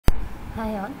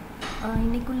Hi all.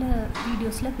 இன்னைக்குள்ள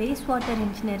வீடியோஸில் waste water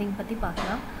engineering பற்றி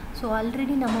பார்க்கலாம். ஸோ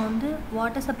ஆல்ரெடி நம்ம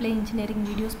வாட்டர் சப்ளை இன்ஜினியரிங்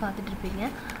வீடியோஸ் பார்த்துட்ருப்பீங்க.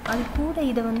 அது கூட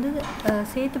இதை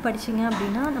சேர்த்து படிச்சிங்க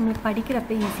அப்படின்னா நம்மளுக்கு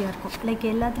படிக்கிறப்ப ஈஸியாக இருக்கும். லைக்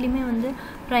எல்லாத்துலேயுமே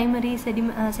primary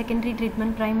secondary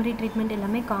treatment, primary treatment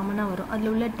எல்லாமே காமனாக வரும்.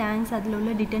 அதில் உள்ள டேங்க்ஸ், அதில்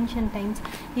உள்ள டிடென்ஷன் டைம்ஸ்,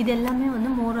 இது எல்லாமே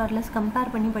மோர் ஆர்லெஸ்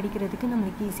கம்பேர் பண்ணி படிக்கிறதுக்கு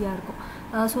நம்மளுக்கு ஈஸியாக இருக்கும்.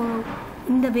 ஸோ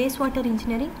இந்த waste water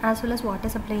engineering as well as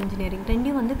water supply engineering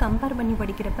ரெண்டையும் கம்பேர் பண்ணி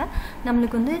படிக்கிறப்ப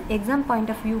நம்மளுக்கு எக்ஸாம்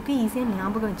பாயிண்ட் ஆஃப் வியூக்கு ஈஸியாக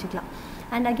ஞாபகம் வச்சுக்கலாம்.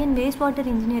 அண்ட் அகெயின் வேஸ்ட் வாட்டர்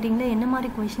இன்ஜினியரிங்கில் என்ன மாதிரி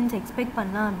கொஷின்ஸ் எக்ஸ்பெக்ட்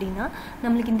பண்ணலாம் அப்படின்னா,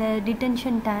 நம்மளுக்கு இந்த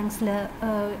டிடென்ஷன் டேங்க்ஸில்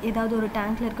ஏதாவது ஒரு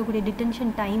டேங்க்கில் இருக்கக்கூடிய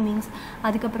டிடென்ஷன் டைமிங்ஸ்,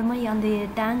 அதுக்கப்புறமா அந்த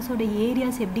டேங்க்ஸோட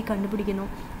ஏரியாஸ் எப்படி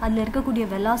கண்டுபிடிக்கணும், அதில் இருக்கக்கூடிய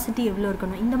வெலாசிட்டி எவ்வளோ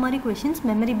இருக்கணும், இந்த மாதிரி கொஷின்ஸ்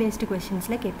மெமரி பேஸ்டு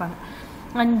கொஷின்ஸில் கேட்பாங்க.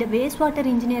 அண்ட் வேஸ்ட் வாட்டர்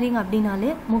இன்ஜினியரிங் அப்படின்னாலே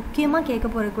முக்கியமாக கேட்க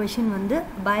போகிற question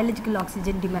biological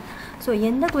oxygen demand. So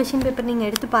எந்த கொஷின் பேப்பர் நீங்கள்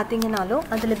எடுத்து பார்த்தீங்கனாலும்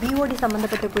அதில் பிஓடி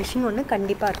சம்மந்தப்பட்ட கொஷின் ஒன்று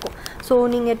கண்டிப்பாக இருக்கும். ஸோ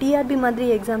நீங்கள் டிஆர்பி மாதிரி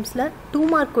எக்ஸாம்ஸில் 2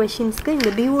 மார்க் கொஷின்ஸ்க்கு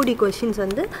இந்த பிஓடி கொஷின்ஸ்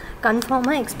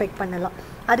கன்ஃபார்மாக எக்ஸ்பெக்ட் பண்ணலாம்.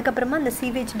 அதுக்கப்புறமா இந்த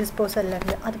சீவேஜ்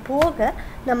டிஸ்போசல்லேருந்து அது போக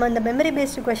நம்ம இந்த மெமரி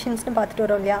பேஸ்டு கொஷின்ஸ்னு பார்த்துட்டு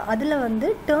வரோம் இல்லையா,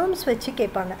 அதில் டேர்ம்ஸ் வச்சு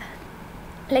கேட்பாங்க.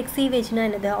 லைக் சீவேஜ்னால்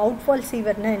என்னது, அவுட்ஃபால்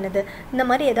சீவர்னால் என்னது, இந்த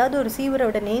மாதிரி ஏதாவது ஒரு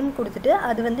சீவரோட நேம் கொடுத்துட்டு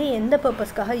அது எந்த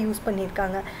பர்பஸ்க்காக யூஸ்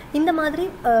பண்ணியிருக்காங்க, இந்த மாதிரி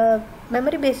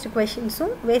மெமரி பேஸ்டு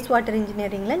கொஷின்ஸும் வேஸ்ட் வாட்டர்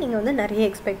இன்ஜினியரிங்கில் நீங்கள் நிறைய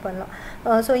எக்ஸ்பெக்ட் பண்ணலாம்.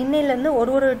 ஸோ இன்னையிலேருந்து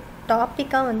ஒரு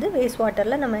டாப்பிக்காக வேஸ்ட்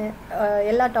வாட்டரில் நம்ம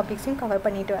எல்லா டாபிக்ஸையும் கவர்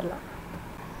பண்ணிட்டு வரலாம்.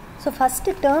 ஸோ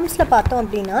ஃபஸ்ட்டு டேர்ம்ஸில் பார்த்தோம்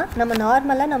அப்படின்னா, நம்ம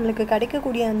நார்மலாக நம்மளுக்கு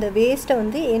கிடைக்கக்கூடிய அந்த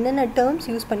வேஸ்ட்டை என்னென்ன டேர்ம்ஸ்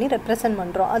யூஸ் பண்ணி ரெப்ரசன்ட்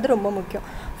பண்ணுறோம், அது ரொம்ப முக்கியம்.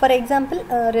 For example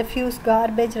refuse,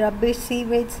 garbage, rubbish,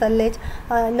 sewage, sullage,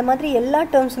 இந்த மாதிரி எல்லா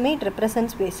டேர்ம்ஸுமே இட்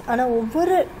ரெப்ரசன்ட்ஸ் வேஸ்ட். ஆனால்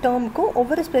ஒவ்வொரு டேர்முக்கும்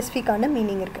ஒவ்வொரு ஸ்பெசிஃபிக்கான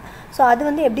மீனிங் இருக்குது. ஸோ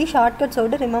அது எப்படி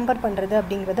ஷார்ட்கட்ஸோடு ரிமெம்பர் பண்ணுறது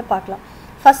அப்படிங்கிறத பார்க்கலாம்.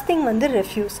 ஃபஸ்ட் திங்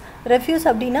ரெஃப்யூஸ்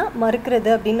அப்படின்னா மறுக்கிறது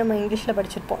அப்படின்னு நம்ம இங்கிலீஷில்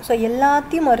படிச்சிருப்போம். ஸோ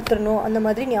எல்லாத்தையும் மறுத்துடணும் அந்த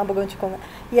மாதிரி ஞாபகம் வச்சுக்கோங்க.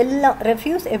 எல்லாம்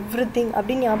ரெஃப்யூஸ் எவ்ரிதிங்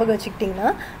அப்படின்னு ஞாபகம் வச்சுக்கிட்டிங்கன்னா,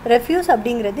 ரெஃப்யூஸ்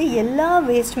அப்படிங்கிறது எல்லா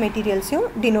வேஸ்ட் மெட்டீரியல்ஸையும்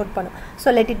டினோட் பண்ணும்.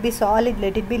 So let it be solid,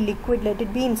 let it be liquid, let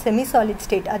it be in semi solid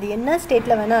state, அது என்ன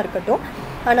ஸ்டேட்டில் வேணால் இருக்கட்டும்.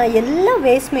 ஆனால் எல்லா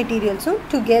waste மெட்டீரியல்ஸும்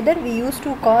together we use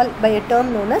to call by a term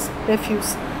known as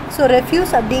refuse. So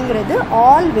refuse அப்படிங்கிறது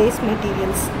all waste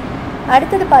materials.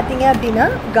 அடுத்தது பார்த்தீங்க அப்படின்னா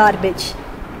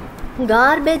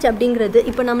கார்பேஜ் அப்படிங்கிறது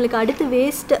இப்போ நம்மளுக்கு அடுத்து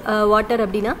வேஸ்ட் வாட்டர்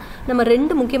அப்படின்னா நம்ம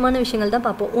 2 முக்கியமான விஷயங்கள் தான்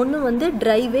பார்ப்போம். ஒன்று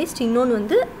ட்ரை வேஸ்ட்,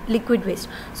 இன்னொன்று லிக்விட் வேஸ்ட்.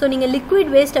 ஸோ நீங்கள்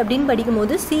லிக்விட் வேஸ்ட் அப்படின்னு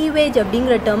படிக்கும்போது சீவேஜ்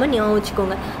அப்படிங்கிற டேர்மை ஞாபகம்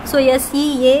வச்சுக்கோங்க. So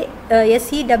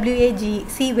SEWAG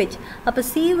sewage. அப்போ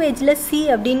சீவேஜில் சி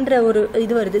அப்படின்ற ஒரு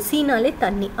இது வருது, சீனாலே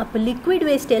தண்ணி. அப்போ லிக்விட்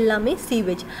வேஸ்ட் எல்லாமே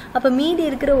சீவேஜ். அப்போ மீதி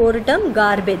இருக்கிற ஒரு டேர்ம்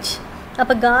கார்பேஜ்.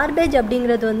 அப்போ கார்பேஜ்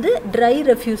அப்படிங்கிறது ட்ரை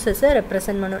ரெஃப்யூசஸை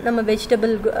ரெப்ரசன்ட் பண்ணும். நம்ம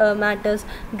வெஜிடபிள் மேட்டர்ஸ்,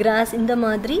 கிராஸ், இந்த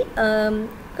மாதிரி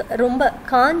ரொம்ப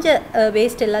காஞ்ச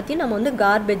வேஸ்ட் எல்லாத்தையும் நம்ம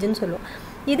கார்பேஜ்னு சொல்லுவோம்.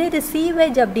 இது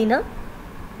சீவேஜ் அப்படின்னா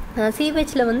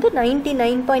சீவேஜில்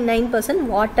 99.9%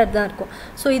 வாட்டர் தான் இருக்கும்.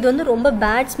 ஸோ இது ரொம்ப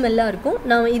பேட் ஸ்மெல்லாக இருக்கும்.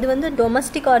 இது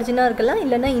டொமஸ்டிக் ஆரிஜினாக இருக்கலாம்,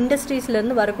 இல்லைனா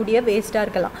இண்டஸ்ட்ரீஸ்லேருந்து வரக்கூடிய வேஸ்ட்டாக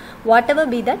இருக்கலாம். What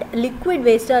ever be that, liquid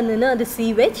வேஸ்ட்டாக இருந்ததுன்னா அது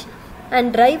சீவேஜ், அண்ட்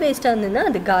ட்ரை வேஸ்ட்டாக இருந்ததுன்னா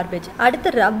அது கார்பேஜ். அடுத்து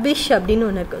ரப்பிஷ் அப்படின்னு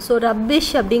ஒன்று இருக்குது. ஸோ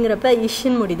ரப்பிஷ் அப்படிங்கிறப்ப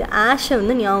இஷ்ன்னு முடியுது, ஆஷை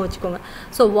ஞாபகம் வச்சுக்கோங்க.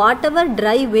 So what ever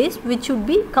try waste which would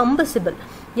be கம்பசிபிள்,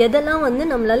 எதெல்லாம்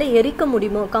நம்மளால் எரிக்க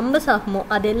முடியுமோ, கம்பஸ் ஆகுமோ,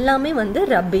 அது எல்லாமே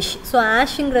ரப்பிஷ். ஸோ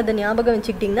ஆஷுங்கிறத ஞாபகம்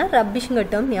வச்சுக்கிட்டிங்கன்னா ரப்பிஷ்ங்கிற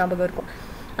டேர்ம் ஞாபகம் இருக்கும்.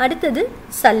 அடுத்தது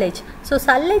சல்லேஜ். ஸோ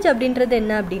சல்லேஜ் அப்படின்றது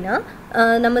என்ன அப்படின்னா,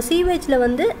 நம்ம சீவேஜில்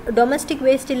டொமஸ்டிக்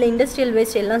வேஸ்ட் இல்லை இண்டஸ்ட்ரியல்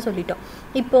வேஸ்ட் எல்லாம் சொல்லிட்டோம்.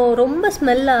 இப்போது ரொம்ப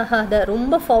ஸ்மெல் ஆகாத,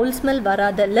 ரொம்ப ஃபவுல் ஸ்மெல்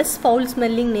வராத, லெஸ் ஃபவுல்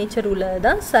ஸ்மெல்லிங் நேச்சர் உள்ளது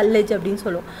தான் சல்லேஜ் அப்படின்னு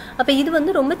சொல்லுவோம். அப்போ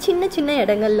இது ரொம்ப சின்ன சின்ன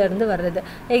இடங்கள்லேருந்து வர்றது.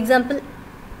 எக்ஸாம்பிள்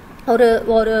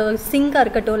ஒரு சிங்காக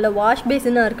இருக்கட்டும், இல்லை வாஷ்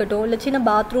பேசினாக இருக்கட்டும், இல்லை சின்ன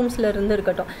பாத்ரூம்ஸில் இருந்து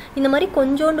இருக்கட்டும், இந்த மாதிரி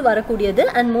கொஞ்சோண்டு வரக்கூடியது.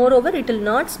 And more over it will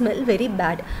not smell very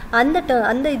bad.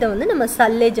 அந்த இதை நம்ம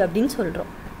சல்லேஜ் அப்படின்னு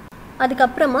சொல்கிறோம்.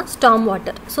 அதுக்கப்புறமா storm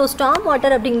water. So storm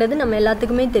water அப்படிங்கிறது நம்ம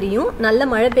எல்லாத்துக்குமே தெரியும். நல்ல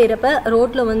மழை பெய்கிறப்ப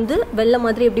ரோட்டில் வெள்ளம்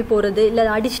மாதிரி எப்படி போகிறது, இல்லை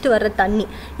அடிச்சுட்டு வர்ற தண்ணி,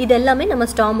 இது எல்லாமே நம்ம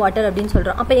ஸ்டார்ம் வாட்டர் அப்படின்னு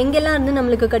சொல்கிறோம். அப்போ எங்கெல்லாம்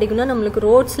நம்மளுக்கு கிடைக்கும்னா, நம்மளுக்கு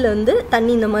ரோட்ஸில்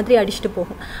தண்ணி இந்த மாதிரி அடிச்சுட்டு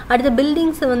போகும். அடுத்த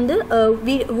பில்டிங்ஸ்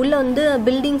உள்ள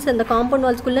பில்டிங்ஸ் அந்த காம்பவுண்ட்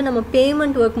வால்ஸ்குள்ளே நம்ம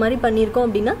பேமெண்ட் ஒர்க் மாதிரி பண்ணியிருக்கோம்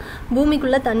அப்படின்னா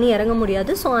பூமிக்குள்ளே தண்ணி இறங்க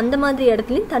முடியாது. ஸோ அந்த மாதிரி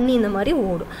இடத்துலையும் தண்ணி இந்த மாதிரி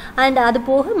ஓடும். அண்ட் அது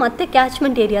போக மற்ற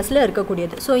கேட்ச்மெண்ட் ஏரியாஸில்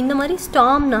இருக்கக்கூடியது. ஸோ இந்த மாதிரி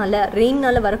ஸ்டார்ம்னால,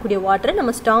 ரெயின்னால வரக்கூடிய வாட்டரை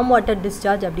நம்ம ஸ்டார்ம் வாட்டர்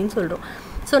டிஸ்சார்ஜ் அப்படின்னு சொல்கிறோம்.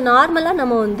 ஸோ நார்மலாக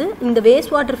நம்ம இந்த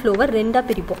வேஸ்ட் வாட்டர் ஃப்ளோவை 2ஆக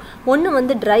பிரிப்போம்.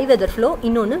 ஒன்று ட்ரை வெதர் ஃப்ளோ,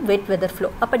 இன்னொன்று வெட் வெதர் ஃப்ளோ.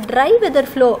 அப்போ ட்ரை வெதர்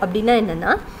ஃப்ளோ அப்படின்னா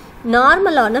என்னென்னா,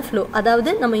 நார்மலான ஃப்ளோ, அதாவது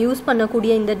நம்ம யூஸ்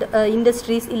பண்ணக்கூடிய இந்த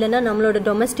இண்டஸ்ட்ரீஸ் இல்லைன்னா நம்மளோட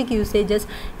டொமஸ்டிக் யூசேஜஸ்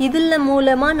இதில்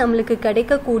மூலமாக நம்மளுக்கு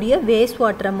கிடைக்கக்கூடிய வேஸ்ட்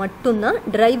வாட்டரை மட்டும்தான்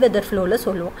ட்ரை வெதர் ஃப்ளோவில்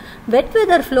சொல்லுவோம். வெட்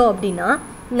வெதர் ஃப்ளோ அப்படின்னா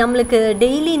நம்மளுக்கு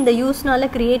டெய்லி இந்த யூஸ்னால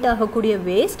கிரியேட் ஆகக்கூடிய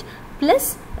வேஸ்ட் ப்ளஸ்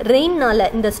ரெயின்னால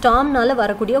இந்த ஸ்டார்ம்னால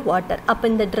வரக்கூடிய வாட்டர். அப்போ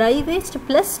இந்த try waste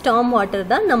plus storm water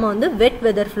தான் நம்ம வந்து வெட்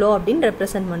வெதர் ஃப்ளோ அப்படின்னு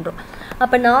ரெப்ரசென்ட் பண்ணுறோம்.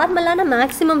 அப்போ நார்மலான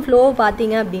மேக்ஸிமம் ஃப்ளோவை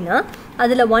பார்த்தீங்க அப்படின்னா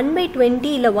அதில்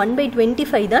 1/20 இல்லை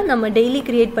 1/25 தான் நம்ம டெய்லி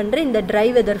கிரியேட் பண்ணுற இந்த ட்ரை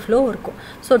வெதர் ஃப்ளோ இருக்கும்.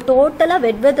 ஸோ டோட்டலாக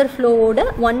வெட் வெதர் ஃப்ளோவோட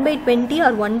 1/20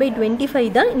 ஆர் 1/25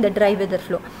 தான் இந்த try weather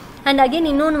flow. And again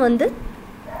இன்னொன்று வந்து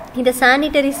இதை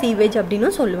சானிட்டரி சீவேஜ் அப்படின்னு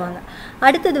சொல்லுவாங்க.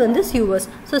 அடுத்தது வந்து சியூவர்ஸ்.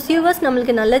 ஸோ சியூவர்ஸ்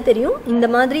நம்மளுக்கு நல்லா தெரியும், இந்த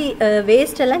மாதிரி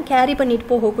வேஸ்ட் எல்லாம் கேரி பண்ணிட்டு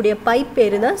போகக்கூடிய பைப்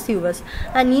பேர் தான் சியூவர்ஸ்.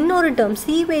 அண்ட் இன்னொரு டேர்ம்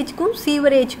சீவேஜ்க்கும்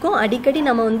சீவரேஜ்க்கும் அடிக்கடி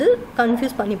நம்ம வந்து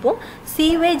கன்ஃபியூஸ் பண்ணிப்போம்.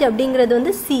 சீவேஜ் அப்படிங்கிறது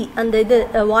வந்து அந்த இது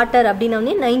வாட்டர்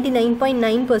அப்படின்னே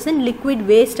 99.9% லிக்விட்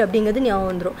வேஸ்ட் அப்படிங்கிறது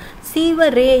ஞாபகம் வந்துடும்.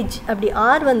 சீவரேஜ் அப்படி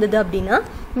ஆர் வந்தது அப்படின்னா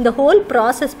இந்த ஹோல்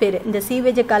ப்ராசஸ் பேர், இந்த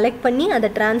சீவேஜை கலெக்ட் பண்ணி அதை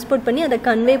டிரான்ஸ்போர்ட் பண்ணி அதை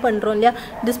கன்வே பண்ணுறோம் இல்லையா,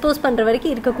 டிஸ்போஸ் பண்ணுற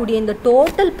வரைக்கும் இருக்கக்கூடிய இந்த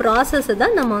டோட்டல் ப்ராசஸை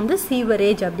தான் நம்ம வந்து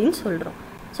சீவரேஜ் அப்படின்னு சொல்கிறோம்.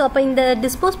 ஸோ அப்போ இந்த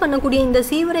டிஸ்போஸ் பண்ணக்கூடிய இந்த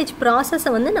சீவரேஜ் ப்ராசஸை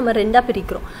வந்து நம்ம ரெண்டாக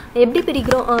பிரிக்கிறோம். எப்படி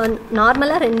பிரிக்கிறோம்?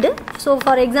 நார்மலாக 2. ஸோ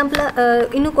ஃபார் எக்ஸாம்பிள்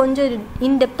இன்னும் கொஞ்சம்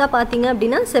இன்டெப்த்தாக பார்த்தீங்க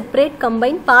அப்படின்னா செப்பரேட்,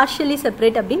 கம்பைன், பார்ஷியலி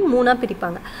செப்பரேட் அப்படின்னு 3ஆக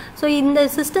பிரிப்பாங்க. ஸோ இந்த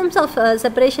சிஸ்டம்ஸ் ஆஃப்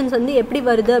செப்பரேஷன்ஸ் வந்து எப்படி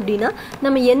வருது அப்படின்னா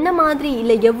நம்ம என்ன மாதிரி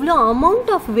இல்லை எவ்வளோ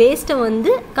அமௌண்ட் ஆஃப் வேஸ்ட்டை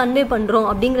வந்து கன்வே பண்ணுறோம்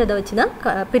அப்படிங்கிறத வச்சு தான்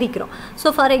பிரிக்கிறோம். ஸோ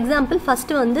ஃபார் எக்ஸாம்பிள்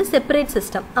ஃபஸ்ட்டு வந்து செப்பரேட்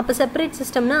சிஸ்டம். அப்போ செப்பரேட்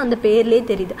சிஸ்டம்னா அந்த பேர்லேயே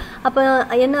தெரியுது. அப்போ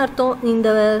என்ன அர்த்தம்?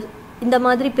 இந்த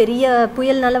மாதிரி பெரிய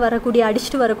புயல்னால வரக்கூடிய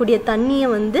அடிச்சுட்டு வரக்கூடிய தண்ணியை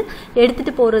வந்து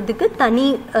எடுத்துகிட்டு போகிறதுக்கு தனி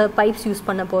பைப்ஸ் யூஸ்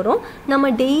பண்ண போகிறோம்.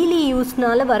 நம்ம டெய்லி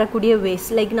யூஸ்னால வரக்கூடிய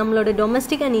வேஸ்ட் லைக் நம்மளோட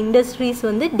டொமஸ்டிக் அண்ட் இண்டஸ்ட்ரீஸ்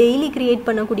வந்து டெய்லி கிரியேட்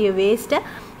பண்ணக்கூடிய வேஸ்ட்டை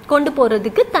கொண்டு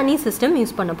போகிறதுக்கு தனி சிஸ்டம்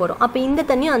யூஸ் பண்ண போகிறோம். அப்போ இந்த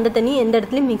தண்ணியும் அந்த தண்ணியும் எந்த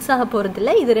இடத்துலையும் மிக்ஸ் ஆக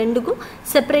போகிறதில்ல. இது ரெண்டுக்கும்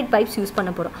செப்பரேட் பைப்ஸ் யூஸ்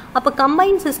பண்ண போகிறோம். அப்போ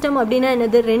கம்பைன் சிஸ்டம் அப்படின்னா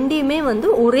என்னது? ரெண்டையுமே வந்து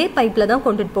ஒரே பைப்பில் தான்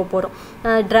கொண்டுட்டு போக போகிறோம்.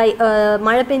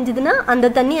 மழை பெஞ்சதுன்னா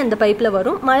அந்த தண்ணி அந்த பைப்பில்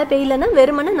வரும், மழை பெய்யலைன்னா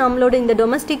வெறுமனே நம்மளோட இந்த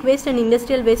domestic waste and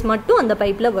industrial waste மட்டும் அந்த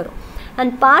பைப்பில் வரும்.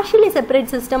 அண்ட் பார்ஷியலி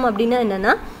செப்பரேட் சிஸ்டம் அப்படின்னா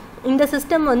என்னென்னா இந்த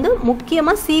சிஸ்டம் வந்து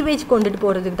முக்கியமாக சீவேஜ் கொண்டுட்டு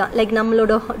போகிறதுக்கு தான். லைக்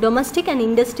நம்மளோட டொமஸ்டிக் அண்ட்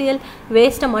இண்டஸ்ட்ரியல்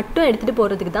வேஸ்ட்டை மட்டும் எடுத்துகிட்டு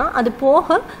போகிறதுக்கு தான். அது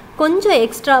போக கொஞ்சம்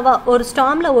எக்ஸ்ட்ராவாக ஒரு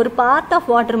ஸ்டார்மில் ஒரு பார்ட் ஆஃப்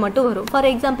வாட்டர் மட்டும் வரும். ஃபார்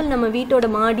எக்ஸாம்பிள் நம்ம வீட்டோட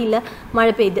மாடியில்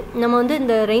மழை பெய்யுது, நம்ம வந்து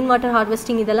இந்த ரெயின் வாட்டர்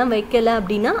ஹார்வெஸ்டிங் இதெல்லாம் வைக்கலை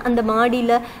அப்படின்னா அந்த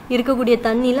மாடியில் இருக்கக்கூடிய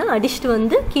தண்ணிலாம் அடிச்சுட்டு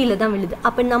வந்து கீழே தான் விழுது.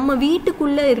 அப்போ நம்ம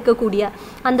வீட்டுக்குள்ளே இருக்கக்கூடிய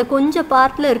அந்த கொஞ்சம்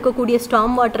பார்ட்டில் இருக்கக்கூடிய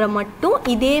ஸ்டார்ம் வாட்டரை மட்டும்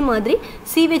இதே மாதிரி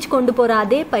சீவேஜ் கொண்டு போகிற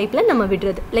அதே பைப்பில் நம்ம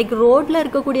விடுறது. லைக் ரோட்டில்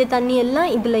இருக்கக்கூடிய தண்ணி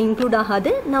எல்லாம் இதில் இன்க்ளூட்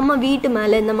ஆகாது. நம்ம வீட்டு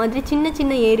மேலே இந்த மாதிரி சின்ன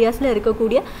சின்ன ஏரியாஸில்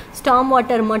இருக்கக்கூடிய ஸ்டார்ம்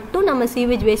வாட்டர் மட்டும் நம்ம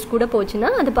சீவேஜ் வேஸ்ட் கூட போச்சுன்னா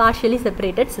அது பார்ஷியலி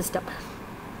செப்பரேட்டட் சிஸ்டம்.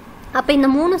 அப்போ இந்த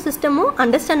 3 சிஸ்டமும்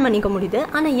அண்டர்ஸ்டாண்ட் பண்ணிக்க முடியுது.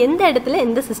 ஆனால் எந்த இடத்துல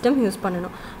எந்த சிஸ்டம் யூஸ்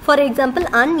பண்ணணும்? For example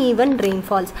uneven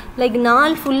rainfalls. Like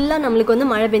நாள் ஃபுல்லாக நம்மளுக்கு வந்து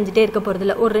மழை பெஞ்சிட்டே இருக்க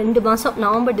போகிறதில்ல. ஒரு 2 மாதம்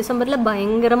நவம்பர் டிசம்பரில்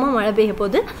பயங்கரமாக மழை பெய்ய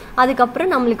போகுது,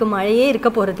 அதுக்கப்புறம் நம்மளுக்கு மழையே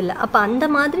இருக்க போகிறதில்ல. அப்போ அந்த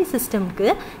மாதிரி சிஸ்டம்க்கு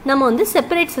நம்ம வந்து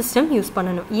செப்பரேட் சிஸ்டம் யூஸ்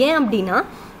பண்ணணும். ஏன் அப்படின்னா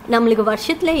நம்மளுக்கு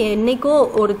வருஷத்தில் என்றைக்கோ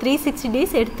ஒரு 360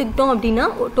 டேஸ் எடுத்துக்கிட்டோம் அப்படின்னா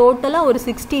டோட்டலாக ஒரு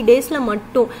 60 டேஸில்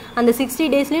மட்டும், அந்த 60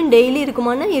 டேஸ்லையும் டெய்லி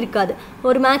இருக்குமானா இருக்காது.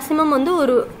 ஒரு மேக்ஸிமம் வந்து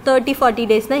ஒரு 30-40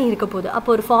 டேஸ் தான் இருக்க போகுது. அப்போ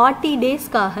ஒரு 40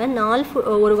 டேஸ்க்காக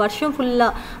ஒரு வருஷம்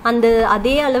ஃபுல்லாக அந்த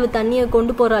அதே அளவு தண்ணியை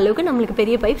கொண்டு போகிற அளவுக்கு நம்மளுக்கு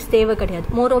பெரிய பைப்ஸ் தேவை கிடையாது.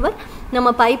 மோரோவர் நம்ம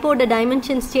பைப்போட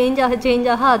டைமென்ஷன்ஸ் சேஞ்ச்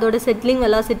ஆக அதோட செட்டிலிங்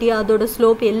வெலாசிட்டி, அதோட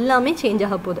ஸ்லோப் எல்லாமே சேஞ்ச்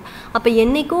ஆக போகுது. அப்போ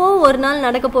என்றைக்கோ ஒரு நாள்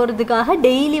நடக்க போகிறதுக்காக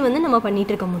டெய்லி வந்து நம்ம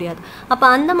பண்ணிகிட்டு இருக்க முடியாது. அப்போ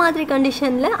அந்த மாதிரி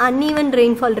கண்டிஷனில் அன்ஈவன்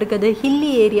ரெயின்ஃபால் இருக்குது, ஹில்லி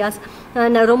ஏரியாஸ்,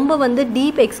 ரொம்ப வந்து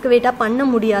டீப் எக்ஸ்கவேட்டாக பண்ண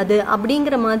முடியாது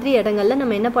அப்படிங்கிற மாதிரி இடங்கள்ல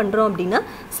நம்ம என்ன பண்ணுறோம் அப்படின்னா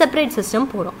செப்பரேட் சிஸ்டம்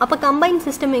போகிறோம். அப்போ கம்பைன்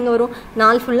சிஸ்டம் எங்கே வரும்?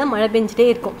 நாள் ஃபுல்லாக மழை பெஞ்சிட்டே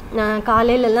இருக்கும்,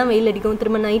 காலையிலலாம் வெயில் அடிக்கும்,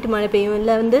 திரும்ப நைட்டு மழை பெய்யும்,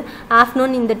 இல்லை வந்து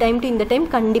ஆஃப்டர்நூன் இந்த டைம் டு இந்த டைம்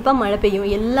கண்டிப்பாக மழை பெய்யும்,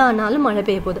 எல்லா நாளும் மழை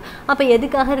பெய்ய போகுது. அப்போ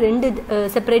எதுக்காக 2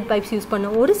 செப்பரேட் பைப்ஸ் யூஸ்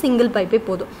பண்ணோம்? ஒரு சிங்கிள் பைப்பே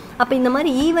போதும். அப்போ இந்த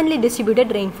மாதிரி ஈவன்லி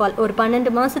டிஸ்ட்ரிபியூட்டட் ரெயின்ஃபால் ஒரு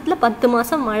 12 மாதத்தில் 10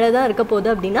 மாதம் மழை தான் இருக்க போகுது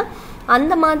அப்படின்னா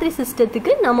அந்த மாதிரி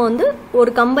சிஸ்டத்துக்கு நம்ம வந்து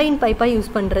ஒரு கம்பைன் பைப்பாக யூஸ்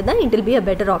பண்ணுறது தான் it will be a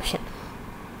better option.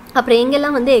 அப்புறம்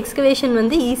எங்கெல்லாம் வந்து எக்ஸ்கவேஷன்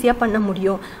வந்து ஈஸியாக பண்ண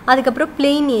முடியும், அதுக்கப்புறம்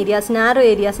பிளெயின் ஏரியாஸ், நேரோ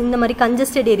ஏரியாஸ், இந்த மாதிரி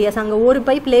கன்ஜஸ்டட் ஏரியாஸ், அங்கே ஒரு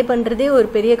பைப் லே பண்ணுறதே ஒரு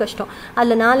பெரிய கஷ்டம்,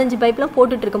 அதில் 4-5 பைப்லாம்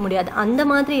போட்டுட்டு இருக்க முடியாது. அந்த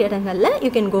மாதிரி இடங்களில் you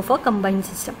can go for combine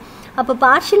system. அப்போ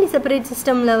பார்ஷியலி செப்பரேட்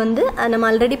சிஸ்டமில் வந்து நம்ம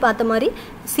ஆல்ரெடி பார்த்த மாதிரி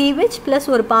சீவேஜ் ப்ளஸ்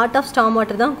ஒரு பார்ட் ஆஃப் ஸ்டார்ம்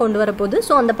வாட்டர் தான் கொண்டு வரப்போகுது.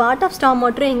 ஸோ அந்த பார்ட் ஆஃப் ஸ்டார்ம்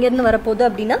வாட்டர் எங்கேருந்து வரப்போகுது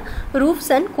அப்படின்னா ரூஃப்ஸ்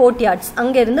அண்ட் கோர்ட்யார்ட்ஸ்,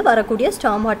 அங்கேருந்து வரக்கூடிய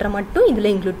ஸ்டார்ம் வாட்டரை மட்டும்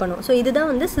இதில் இன்க்ளூட் பண்ணுவோம். ஸோ இதுதான்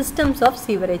வந்து சிஸ்டம்ஸ் ஆஃப்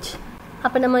சீவரேஜ்.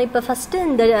 அப்போ நம்ம இப்போ ஃபஸ்ட்டு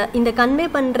இந்த கன்வே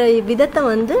பண்ணுற விதத்தை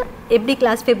வந்து எப்படி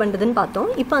கிளாஸிஃபை பண்ணுறதுன்னு பார்த்தோம்.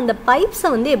 இப்போ அந்த பைப்ஸை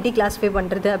வந்து எப்படி கிளாஸிஃபை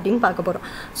பண்ணுறது அப்படின்னு பார்க்க போகிறோம்.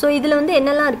 ஸோ இதில் வந்து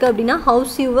என்னெல்லாம் இருக்குது அப்படின்னா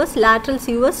house சீவர்ஸ், lateral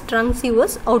சீவர்ஸ், trunk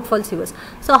சீவர்ஸ், அவுட்ஃபால் சீவர்ஸ்.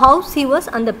 So how's சீவர்ஸ்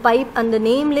அந்த பைப் அந்த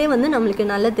நேம்லேயே வந்து நம்மளுக்கு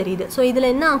நல்லா தெரியுது. ஸோ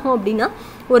இதில் என்ன ஆகும் அப்படின்னா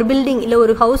ஒரு பில்டிங் இல்லை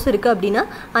ஒரு ஹவுஸ் இருக்குது அப்படின்னா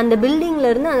அந்த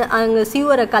பில்டிங்லேருந்து அங்கே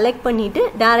சீவரை கலெக்ட் பண்ணிவிட்டு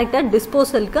டேரெக்டாக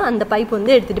டிஸ்போசலுக்கு அந்த பைப்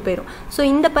வந்து எடுத்துகிட்டு போயிடும். ஸோ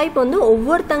இந்த பைப் வந்து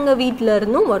ஒவ்வொருத்தங்க வீட்டில்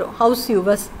இருந்தும் வரும் ஹவுஸ்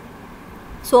சீவர்ஸ்.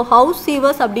 ஸோ ஹவுஸ்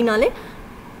சீவர்ஸ் அப்படின்னாலே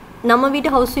நம்ம வீட்டு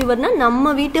ஹவுஸ் சீவர்னால்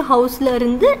நம்ம வீட்டு ஹவுஸில்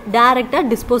இருந்து டேரெக்டாக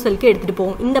டிஸ்போசலுக்கு எடுத்துகிட்டு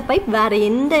போவோம். இந்த பைப் வேறு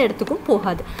எந்த இடத்துக்கும்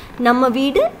போகாது, நம்ம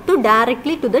வீடு to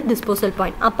directly to the disposal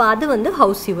point. அப்போ அது வந்து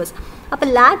ஹவுஸ் சீவர்ஸ். அப்போ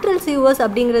லேட்ரல் சீவர்ஸ்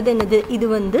அப்படிங்கிறது என்னது? இது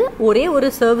வந்து ஒரே ஒரு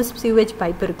சர்வீஸ் சீவேஜ்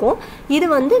பைப் இருக்கும். இது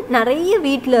வந்து நிறைய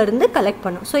வீட்டில் இருந்து கலெக்ட்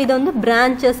பண்ணும். ஸோ இதை வந்து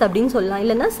பிரான்ச்சஸ் அப்படின்னு சொல்லலாம்,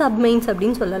 இல்லைன்னா சப்மெயின்ஸ்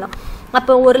அப்படின்னு சொல்லலாம்.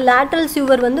 அப்போ ஒரு லேட்ரல்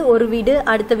சீவர் வந்து ஒரு வீடு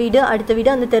அடுத்த வீடு அடுத்த வீடு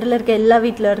அந்த தெருவில் இருக்க எல்லா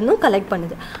வீட்டில் இருந்தும் கலெக்ட்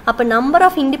பண்ணுது. அப்போ நம்பர்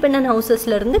ஆஃப் இண்டிபெண்டன்ட்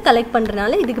ஹவுசஸ்லேருந்து கலெக்ட்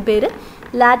பண்ணுறதுனால இதுக்கு பேர்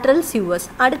லேட்ரல் சீவர்ஸ்.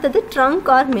 அடுத்தது ட்ரங்க்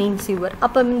ஆர் மெயின் சீவர்.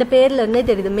 அப்போ இந்த பேரில் இருந்தே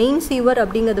தெரியுது, மெயின் சீவர்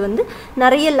அப்படிங்கிறது வந்து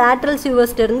நிறைய லேட்ரல்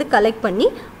சீவர்ஸ்லேருந்து கலெக்ட் பண்ணி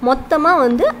மொத்தமாக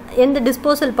வந்து எந்த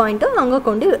டிஸ்போசல் பாயிண்ட்டும் அங்கே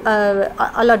கொண்டு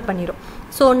அலாட் பண்ணிடும்.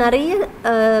 ஸோ நிறைய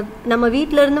நம்ம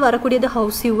வீட்டிலேருந்து வரக்கூடியது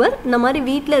ஹவுஸ் சீவர். இந்த மாதிரி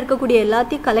வீட்டில் இருக்கக்கூடிய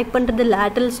எல்லாத்தையும் கலெக்ட் பண்ணுறது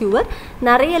லேட்ரல் சீவர்.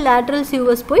 நிறைய லேட்ரல்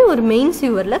சீவர்ஸ் போய் ஒரு மெயின்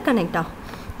சீவரில் கனெக்ட் ஆகும்.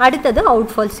 அடுத்தது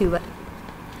அவுட்ஃபால் சீவர்.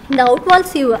 இந்த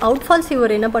அவுட்ஃபால்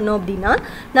சீவர் என்ன பண்ணோம் அப்படின்னா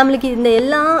நம்மளுக்கு இந்த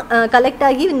எல்லாம் கலெக்ட்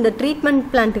ஆகி இந்த ட்ரீட்மெண்ட்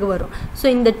பிளான்ட்டுக்கு வரும். ஸோ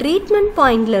இந்த ட்ரீட்மெண்ட்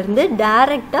பாயிண்ட்லேருந்து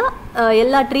டேரெக்டாக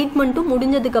எல்லா ட்ரீட்மெண்ட்டும்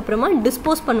முடிஞ்சதுக்கப்புறமா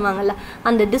டிஸ்போஸ் பண்ணுவாங்கல்ல,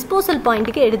 அந்த டிஸ்போசல்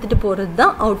பாயிண்ட்டுக்கு எடுத்துகிட்டு போகிறது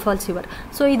தான் அவுட்ஃபால் சீவர்.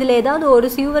 ஸோ இதில் ஏதாவது ஒரு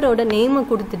சீவரோட நேமை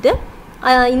கொடுத்துட்டு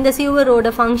இந்த சீவரோட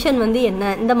ஃபங்க்ஷன் வந்து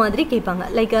என்ன இந்த மாதிரி கேட்பாங்க.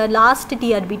 லைக் லாஸ்ட்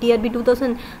டிஆர்பி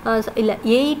 2000 இல்லை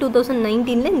ஏஇ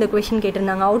 2019 இந்த கொஷின்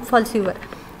கேட்டிருந்தாங்க அவுட்ஃபால் சீவர்.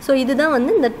 ஸோ இதுதான்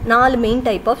வந்து இந்த 4 மெயின்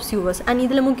டைப் ஆஃப் சீவர்ஸ். அண்ட்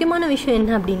இதில் முக்கியமான விஷயம்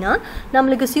என்ன அப்படின்னா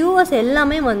நம்மளுக்கு சீவர்ஸ்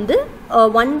எல்லாமே வந்து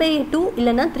 1/2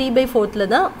 இல்லைன்னா 3/4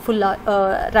 தான் ஃபுல்லாக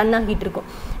ரன் ஆகிட்டு இருக்கும்.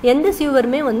 எந்த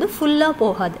சீவருமே வந்து ஃபுல்லாக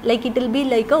போகாது. Like it will be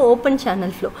like a open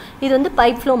channel flow. இது வந்து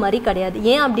பைப் ஃப்ளோ மாதிரி கிடையாது.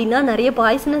 ஏன் அப்படின்னா நிறைய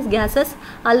பாய்சனஸ் கேஸஸ்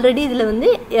ஆல்ரெடி இதில் வந்து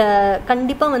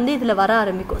கண்டிப்பாக வந்து இதில் வர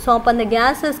ஆரம்பிக்கும். ஸோ அப்போ அந்த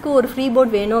கேஸஸ்க்கு ஒரு ஃப்ரீ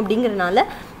போர்ட் வேணும் அப்படிங்கிறனால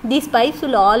these pipes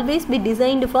will always be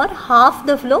designed for half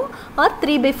the flow or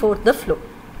 3/4 the flow.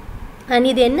 And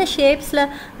இது என்ன ஷேப்ஸில்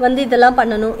வந்து இதெல்லாம்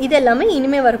பண்ணணும் இது எல்லாமே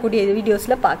இனிமேல் வரக்கூடிய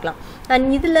வீடியோஸில் பார்க்கலாம். அண்ட்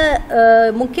இதில்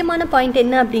முக்கியமான பாயிண்ட்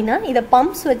என்ன அப்படின்னா இதை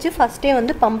பம்ப்ஸ் வச்சு ஃபஸ்ட்டே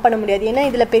வந்து பம்ப் பண்ண முடியாது. ஏன்னா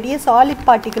இதில் பெரிய சாலிட்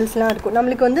பார்ட்டிகல்ஸ்லாம் இருக்கும்.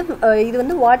 நம்மளுக்கு வந்து இது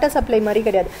வந்து வாட்டர் சப்ளை மாதிரி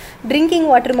கிடையாது, ட்ரிங்கிங்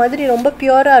வாட்டர் மாதிரி ரொம்ப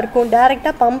பியூராக இருக்கும்.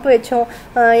 டேரெக்டாக பம்ப் வச்சோம்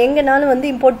எங்கேனாலும் வந்து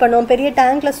இம்போர்ட் பண்ணோம், பெரிய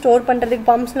டேங்க்கில் ஸ்டோர் பண்ணுறதுக்கு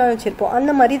பம்ப்ஸ்லாம் வச்சுருப்போம்.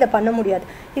 அந்த மாதிரி இதை பண்ண முடியாது.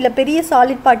 இல்லை பெரிய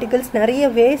சாலிட் பார்ட்டிகல்ஸ் நிறைய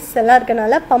வேஸ்ட் எல்லாம்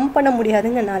இருக்கனால பம்ப் பண்ண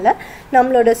முடியாதுங்கனால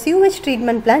நம்மளோட சியூவேஜ்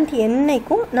ட்ரீட்மெண்ட் பிளான்ட்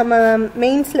என்னைக்கும் நம்ம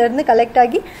மெயின்ஸ்லேருந்து கலெக்ட்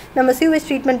ஆகி நம்ம சியூவேஜ்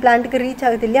ட்ரீட்மெண்ட் பிளான்ட்டுக்கு ரீச்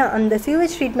ஆகுது இல்லையா, அந்த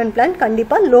சியூவேஜ் ட்ரீட்மெண்ட் பிளான்ட்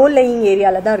கண்டிப்பாக லோ லேயிங்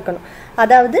ஏரியாவில் தான் இருக்கணும்.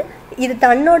 அதாவது இது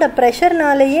தன்னோட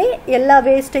ப்ரெஷர்னாலேயே எல்லா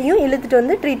வேஸ்ட்டையும் இழுத்துட்டு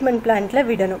வந்து ட்ரீட்மெண்ட் பிளான்ட்டில்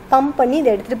விடணும், பம்ப் பண்ணி இதை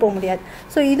எடுத்துகிட்டு போக முடியாது.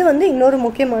 ஸோ இது வந்து இன்னொரு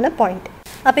முக்கியமான பாயிண்ட்.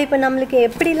 அப்போ இப்போ நம்மளுக்கு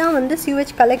எப்படிலாம் வந்து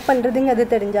சியூவேஜ் கலெக்ட் பண்ணுறதுங்கிறது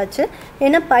தெரிஞ்சாச்சு,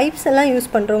 ஏன்னா பைப்ஸ் எல்லாம்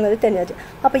யூஸ் பண்ணுறோங்கிறது தெரிஞ்சாச்சு.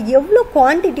 அப்போ எவ்வளோ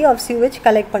குவான்டிட்டி ஆஃப் சியூவேஜ்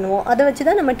கலெக்ட் பண்ணுவோம் அதை வச்சு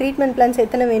தான் நம்ம ட்ரீட்மெண்ட் பிளான்ஸ்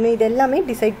எத்தனை வேணும் இது எல்லாமே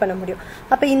டிசைட் பண்ண முடியும்.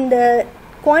 அப்போ இந்த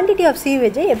குவான்டிட்டி ஆஃப்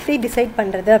சீவேஜை எப்படி டிசைட்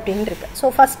பண்ணுறது அப்படின்னு இருக்கு. ஸோ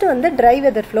ஃபஸ்ட்டு வந்து ட்ரை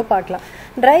வெதர் ஃப்ளோ பார்க்கலாம்.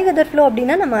 ட்ரை வெதர் ஃப்ளோ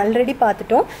அப்படின்னா நம்ம ஆல்ரெடி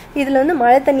பார்த்துட்டோம். இதில் வந்து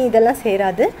மழை தண்ணி இதெல்லாம்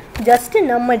சேராது, ஜஸ்ட்டு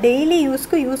நம்ம டெய்லி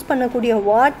யூஸ் பண்ணக்கூடிய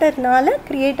வாட்டர்னால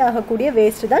க்ரியேட் ஆகக்கூடிய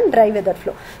வேஸ்ட்டு தான் ட்ரை வெதர்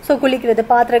ஃப்ளோ. ஸோ குளிக்கிறது,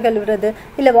 பாத்திரம் கழுவுறது,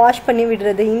 இல்லை வாஷ் பண்ணி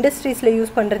விடுறது, இண்டஸ்ட்ரீஸில்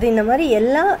யூஸ் பண்ணுறது, இந்த மாதிரி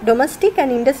எல்லா டொமஸ்டிக்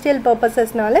அண்ட் இண்டஸ்ட்ரியல்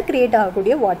பர்பஸஸ்னால க்ரியேட்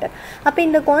ஆகக்கூடிய வாட்டர். அப்போ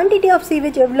இந்த குவான்டிட்டி ஆஃப்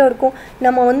சீவேஜ் எவ்வளோ இருக்கும்,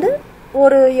 நம்ம வந்து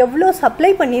ஒரு எவ்வளோ சப்ளை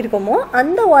பண்ணியிருக்கோமோ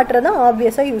அந்த வாட்டரை தான்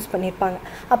ஆப்வியஸாக யூஸ் பண்ணியிருப்பாங்க.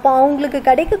 அப்போ அவங்களுக்கு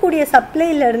கிடைக்கக்கூடிய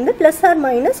சப்ளைலேருந்து ப்ளஸ் ஆர்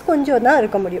மைனஸ் கொஞ்சம் தான்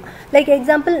இருக்க முடியும். லைக்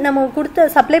எக்ஸாம்பிள் நம்ம கொடுத்த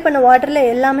சப்ளை பண்ண வாட்டரில்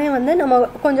எல்லாமே வந்து நம்ம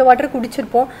கொஞ்சம் வாட்டர்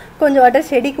குடிச்சிருப்போம், கொஞ்சம் வாட்டர்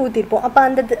செடிக்கு ஊற்றிருப்போம். அப்போ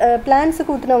அந்த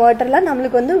பிளான்ஸுக்கு ஊற்றின வாட்டர்லாம்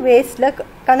நம்மளுக்கு வந்து வேஸ்ட்டில்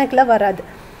கணக்கில் வராது.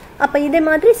 அப்போ இதே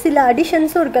மாதிரி சில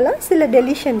அடிஷன்ஸும் இருக்கலாம், சில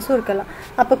டெலிஷன்ஸும் இருக்கலாம்.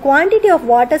 அப்போ quantity of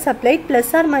water supplied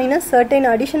plus R minus certain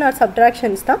addition R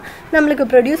subtractions தான் நம்மளுக்கு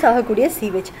ப்ரொடியூஸ் ஆகக்கூடிய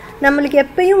சீவேஜ். நம்மளுக்கு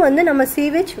எப்பயும் வந்து நம்ம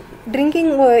சீவேஜ்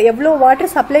ட்ரிங்கிங் எவ்வளோ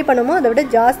வாட்டர் சப்ளை பண்ணுமோ அதை விட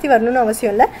ஜாஸ்தி வரணும்னு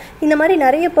அவசியம் இல்லை. இந்த மாதிரி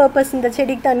நிறைய பர்பஸ், இந்த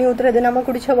செடிக்கு தண்ணி ஊற்றுறது, நம்ம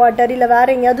குடித்த வாட்டர், இல்லை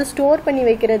வேறு எங்கேயாவது ஸ்டோர் பண்ணி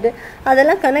வைக்கிறது,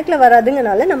 அதெல்லாம் கணக்கில்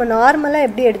வராதுங்கனால நம்ம நார்மலாக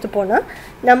எப்படி எடுத்துப்போனால்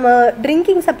நம்ம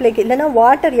ட்ரிங்கிங் சப்ளைக்கு இல்லைனா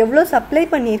வாட்டர் எவ்வளோ சப்ளை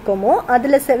பண்ணியிருக்கோமோ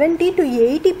அதில் 70 to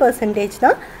 80%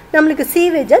 தான் நம்மளுக்கு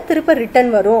சீவேஜாக திருப்ப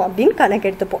ரிட்டர்ன் வரும் அப்படின்னு கணக்கு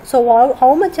எடுத்துப்போம். So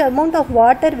how much amount of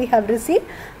water we have receive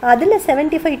அதில்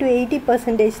 75 to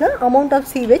 80% தான் அமௌண்ட் ஆஃப்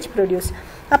சீவேஜ் ப்ரொடியூஸ்.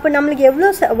 அப்போ நம்மளுக்கு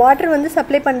எவ்வளோ வாட்டர் வந்து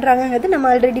சப்ளை பண்ணுறாங்கிறது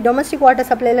நம்ம ஆல்ரெடி டொமஸ்டிக் வாட்டர்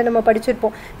சப்ளையில் நம்ம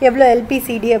படிச்சிருப்போம் எவ்வளோ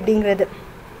எல்பிசிடி அப்படிங்கிறது.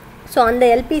 ஸோ அந்த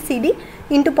எல்பிசிடி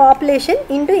இன்ட்டு பாப்புலேஷன்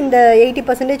இன்ட்டு இந்த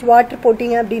 80% வாட்டர்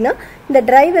போட்டிங்க அப்படின்னா இந்த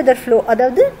ட்ரை வெதர் ஃப்ளோ,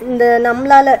 அதாவது இந்த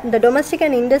நம்மளால் இந்த டொமஸ்டிக்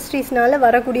அண்ட் இண்டஸ்ட்ரீஸ்னால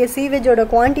வரக்கூடிய சீவேஜோட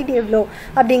குவான்டிட்டி எவ்வளோ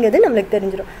அப்படிங்கிறது நம்மளுக்கு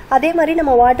தெரிஞ்சிடும். அதே மாதிரி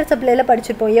நம்ம வாட்டர் சப்ளையில்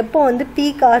படிச்சிருப்போம் எப்போ வந்து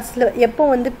பீக் ஹார்ஸில் எப்போ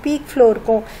வந்து பீக் ஃப்ளோ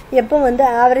இருக்கும், எப்போ வந்து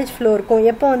ஆவரேஜ் ஃப்ளோ இருக்கும்,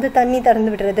 எப்போ வந்து தண்ணி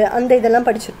திறந்து விடுறது, அந்த இதெல்லாம்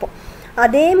படிச்சிருப்போம்.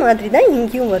 அதே மாதிரி தான்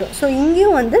இங்கேயும் வரும். ஸோ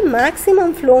இங்கேயும் வந்து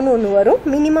மேக்ஸிமம் ஃப்ளோன்னு ஒன்று வரும்,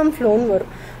 மினிமம் ஃப்ளோன்னு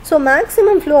வரும். ஸோ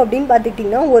மேக்ஸிமம் ஃப்ளோ அப்படின்னு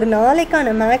பார்த்துக்கிட்டிங்கன்னா ஒரு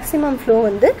நாளைக்கான மேக்ஸிமம் ஃப்ளோ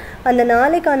வந்து அந்த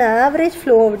நாளைக்கான ஆவரேஜ்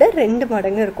ஃப்ளோவை விட 2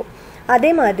 மடங்கு இருக்கும். அதே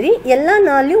மாதிரி எல்லா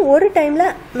நாள்லையும் ஒரு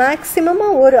டைமில்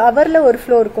மேக்ஸிமமாக ஒரு ஹவரில் ஒரு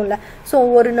ஃப்ளோ இருக்கும்ல. ஸோ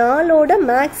ஒரு நாளோட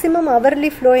மேக்ஸிமம் ஹவர்லி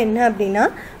ஃப்ளோ என்ன அப்படின்னா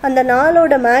அந்த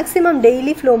நாளோட மேக்ஸிமம்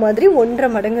டெய்லி ஃப்ளோ மாதிரி 1.5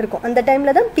 மடங்கு இருக்கும். அந்த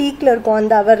டைமில் தான் பீக்கில் இருக்கும்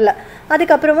அந்த ஹவரில்.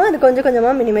 அதுக்கப்புறமா அது கொஞ்சம்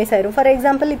கொஞ்சமாக மினிமைஸ் ஆயிரும். ஃபார்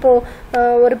எக்ஸாம்பிள்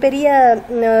இப்போது ஒரு பெரிய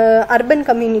அர்பன்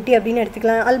கம்யூனிட்டி அப்படின்னு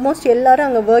எடுத்துக்கலாம். ஆல்மோஸ்ட் எல்லோரும்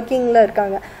அங்கே ஒர்க்கிங்கில்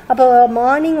இருக்காங்க. அப்போ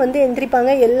மார்னிங் வந்து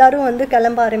எந்திரிப்பாங்க, எல்லோரும் வந்து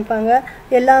கிளம்ப ஆரம்பிப்பாங்க,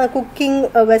 எல்லாம் குக்கிங்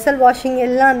வெசல் வாஷிங்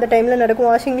எல்லாம் அந்த டைமில் நடக்கும்,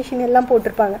 வாஷிங் மிஷின் எல்லாம்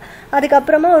போட்டிருப்பாங்க.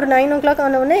 அதுக்கப்புறமா ஒரு 9 o'clock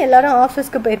ஆனவுடனே எல்லாரும்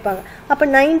ஆஃபீஸ்க்கு போயிருப்பாங்க. அப்போ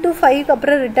 9 to 5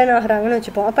 அப்புறம் ரிட்டர்ன் ஆகிறாங்கன்னு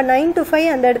வச்சுப்போம். அப்போ 9 to 5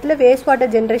 அந்த இடத்துல வேஸ்ட்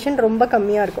வாட்டர் ஜென்ரேஷன் ரொம்ப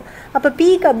கம்மியாக இருக்கும். அப்போ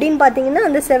பீக் அப்படின்னு பார்த்தீங்கன்னா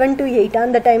அந்த 7 to 8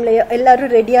 அந்த டைமில்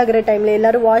எல்லோரும் ரெடி ஆகிற டைமில்,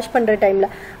 எல்லோரும் வாஷ் பண்ணுற டைமில்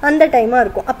அந்த டைமாக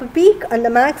இருக்கும். அப்போ பீக் அந்த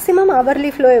மேக்ஸிமம்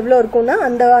ஹவர்லி ஃப்ளோ எவ்வளோ இருக்கும்னா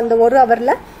அந்த அந்த ஒரு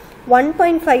ஹவரில்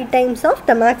 1.5 times of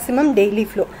the maximum daily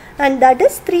flow and that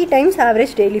is 3 times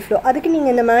average daily flow. அதுக்கு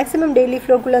நீங்கள் இந்த maximum daily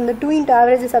flowக்குள்ளே அந்த 2 into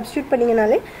average சப்ஸ்டியூட்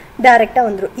பண்ணிங்கனாலே டைரெக்டாக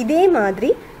வந்துடும். இதே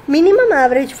மாதிரி மினிமம்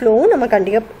ஆவரேஜ் ஃப்ளோவும் நம்ம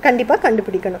கண்டிப்பாக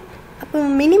கண்டுபிடிக்கணும். அப்போ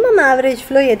மினிமம் ஆவரேஜ்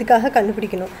ஃப்ளோ எதுக்காக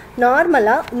கண்டுபிடிக்கணும்?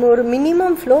 நார்மலாக ஒரு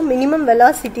மினிமம் ஃப்ளோ மினிமம்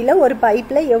வெலாசிட்டியில் ஒரு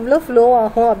பைப்பில் எவ்வளோ ஃப்ளோ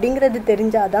ஆகும் அப்படிங்கிறது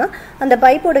தெரிஞ்சால் தான் அந்த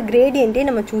பைப்போட கிரேடியண்ட்டே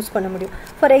நம்ம சூஸ் பண்ண முடியும்.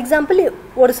 ஃபார் எக்ஸாம்பிள்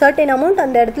ஒரு சர்டைன் அமௌண்ட்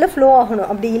அந்த இடத்துல ஃப்ளோ ஆகணும்.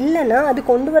 அப்படி இல்லைன்னா அது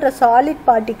கொண்டு வர சாலிட்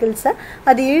பார்ட்டிகிள்ஸை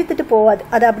அது இழுத்துட்டு போகாது,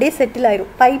 அது அப்படியே செட்டில்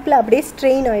ஆயிரும், பைப்பில் அப்படியே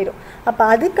ஸ்ட்ரெயின் ஆயிரும். அப்போ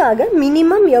அதுக்காக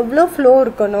மினிமம் எவ்வளோ ஃப்ளோ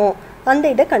இருக்கணும் அந்த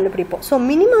இதை கண்டுபிடிப்போம். ஸோ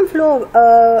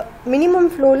மினிமம்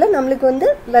ஃப்ளோவில் நம்மளுக்கு வந்து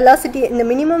வெலாசிட்டி இந்த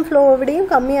மினிமம் ஃப்ளோவை விடையும்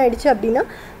கம்மியாயிடுச்சு அப்படின்னா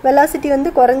வெலாசிட்டி வந்து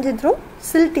குறைஞ்சிடும்,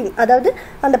 சில்ட்டிங், அதாவது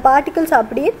அந்த பார்ட்டிகல்ஸ்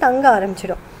அப்படியே தங்க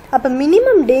ஆரம்பிச்சிடும். அப்போ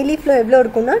மினிமம் டெய்லி ஃப்ளோ எவ்வளோ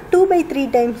இருக்குன்னா 2/3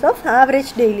 times of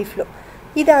average daily flow.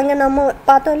 இது அங்கே நம்ம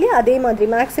பார்த்தோம் இல்லையா, அதே மாதிரி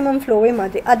மேக்ஸிமம் ஃப்ளோவே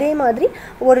மாதிரி. அதே மாதிரி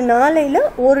ஒரு நாளையில்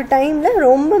ஒரு டைமில்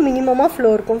ரொம்ப மினிமமாக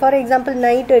ஃப்ளோ இருக்கும். ஃபார் எக்ஸாம்பிள்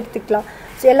நைட் எடுத்துக்கலாம்,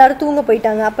 எல்லோரும் தூங்க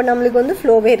போயிட்டாங்க, அப்போ நம்மளுக்கு வந்து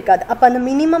ஃப்ளோவே இருக்காது. அப்போ அந்த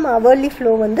மினிமம் ஹவர்லி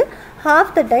ஃப்ளோ வந்து half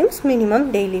the times minimum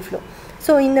daily flow.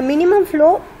 So இந்த minimum flow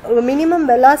minimum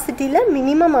வெலாசிட்டியில்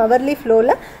minimum hourly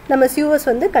ஃப்ளோவில் நம்ம சியூவர்ஸ்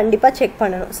வந்து கண்டிப்பாக செக்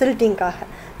பண்ணணும் சில்ட்டிங்காக.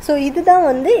 ஸோ இதுதான்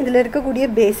வந்து இதில் இருக்கக்கூடிய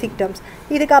பேசிக் டேர்ம்ஸ்.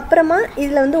 இதுக்கப்புறமா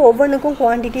இதில் வந்து ஒவ்வொன்றுக்கும்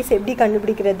குவான்டிட்டிஸ் எப்படி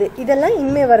கண்டுபிடிக்கிறது இதெல்லாம்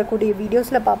இனிமேல் வரக்கூடிய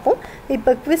வீடியோஸில் பார்ப்போம்.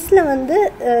 இப்போ குவிஸில் வந்து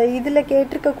இதில்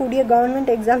கேட்டிருக்கக்கூடிய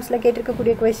கவர்மெண்ட் எக்ஸாம்ஸில்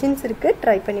கேட்டிருக்கக்கூடிய கொஷின்ஸ் இருக்குது,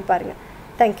 ட்ரை பண்ணி பாருங்கள்.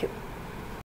 தேங்க்யூ.